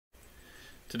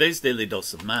Today's Daily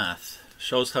Dose of Math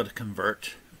shows how to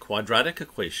convert a quadratic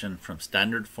equation from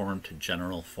standard form to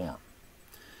general form.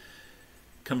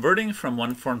 Converting from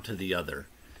one form to the other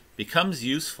becomes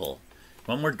useful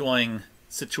when we're doing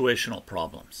situational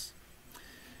problems.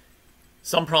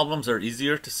 Some problems are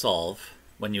easier to solve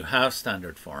when you have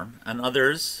standard form, and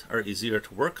others are easier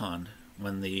to work on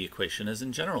when the equation is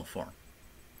in general form.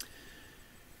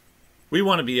 We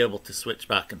want to be able to switch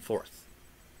back and forth.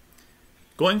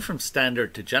 Going from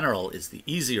standard to general is the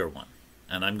easier one,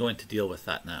 and I'm going to deal with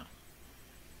that now.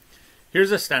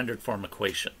 Here's a standard form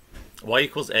equation. Y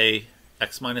equals a,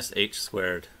 x minus h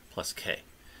squared plus k.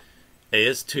 A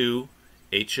is 2,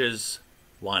 h is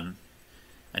 1,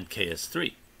 and k is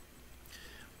 3.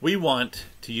 We want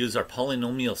to use our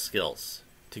polynomial skills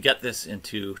to get this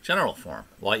into general form.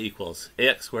 Y equals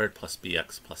ax squared plus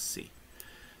bx plus c.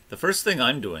 The first thing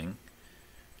I'm doing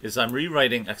is I'm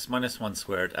rewriting x minus 1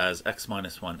 squared as x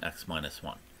minus 1 x minus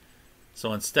 1.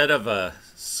 So instead of a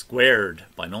squared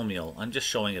binomial, I'm just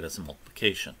showing it as a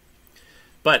multiplication.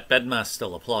 But BEDMAS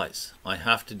still applies. I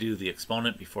have to do the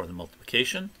exponent before the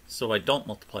multiplication, so I don't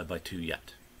multiply by 2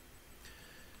 yet.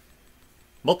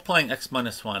 Multiplying x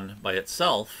minus 1 by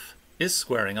itself is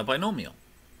squaring a binomial.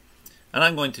 And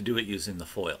I'm going to do it using the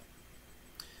FOIL.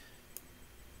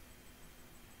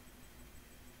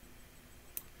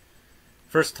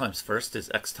 First times first is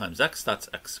x times x, that's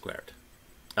x squared.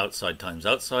 Outside times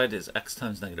outside is x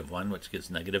times negative 1, which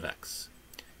gives negative x.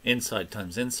 Inside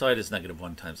times inside is negative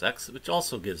 1 times x, which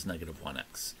also gives negative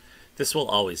 1x. This will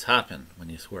always happen when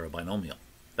you square a binomial,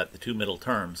 that the two middle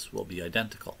terms will be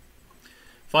identical.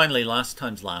 Finally, last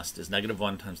times last is negative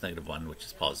 1 times negative 1, which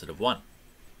is positive 1.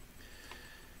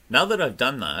 Now that I've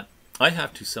done that, I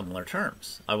have two similar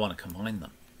terms. I want to combine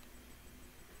them.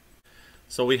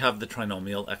 So we have the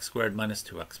trinomial x squared minus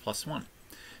 2x plus 1.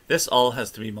 This all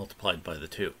has to be multiplied by the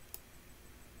 2.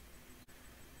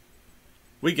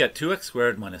 We get 2x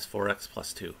squared minus 4x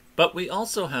plus 2. But we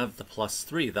also have the plus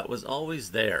 3 that was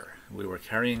always there. We were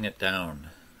carrying it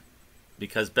down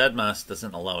because BEDMAS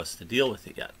doesn't allow us to deal with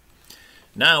it yet.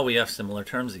 Now we have similar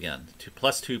terms again. 2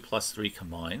 plus 2 plus 3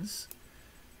 combines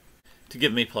to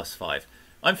give me plus 5.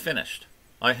 I'm finished.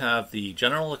 I have the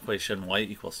general equation y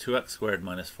equals 2x squared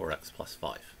minus 4x plus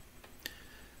 5.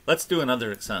 Let's do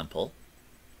another example.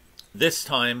 This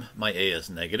time my a is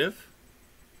negative.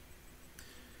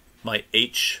 My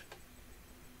h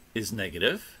is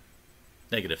negative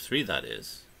 3 that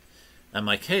is. And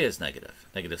my k is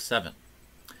negative 7.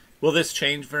 Will this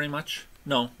change very much?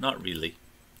 No, not really.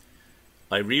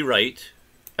 I rewrite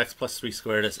x plus 3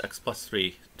 squared as x plus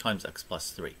 3 times x plus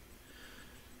 3.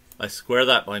 I square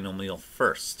that binomial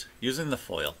first using the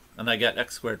FOIL, and I get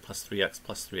x squared plus 3x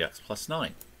plus 3x plus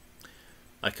 9.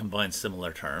 I combine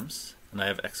similar terms, and I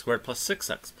have x squared plus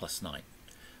 6x plus 9.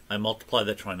 I multiply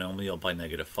the trinomial by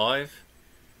negative 5.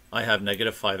 I have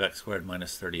negative 5x squared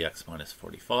minus 30x minus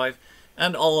 45,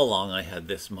 and all along I had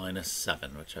this minus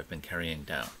 7, which I've been carrying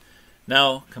down.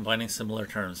 Now, combining similar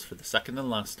terms for the second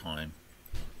and last time,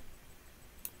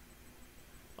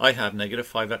 I have negative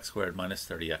 5x squared minus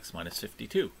 30x minus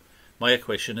 52. My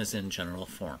equation is in general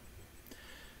form.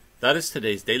 That is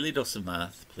today's Daily Dose of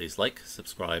Math. Please like,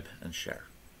 subscribe, and share.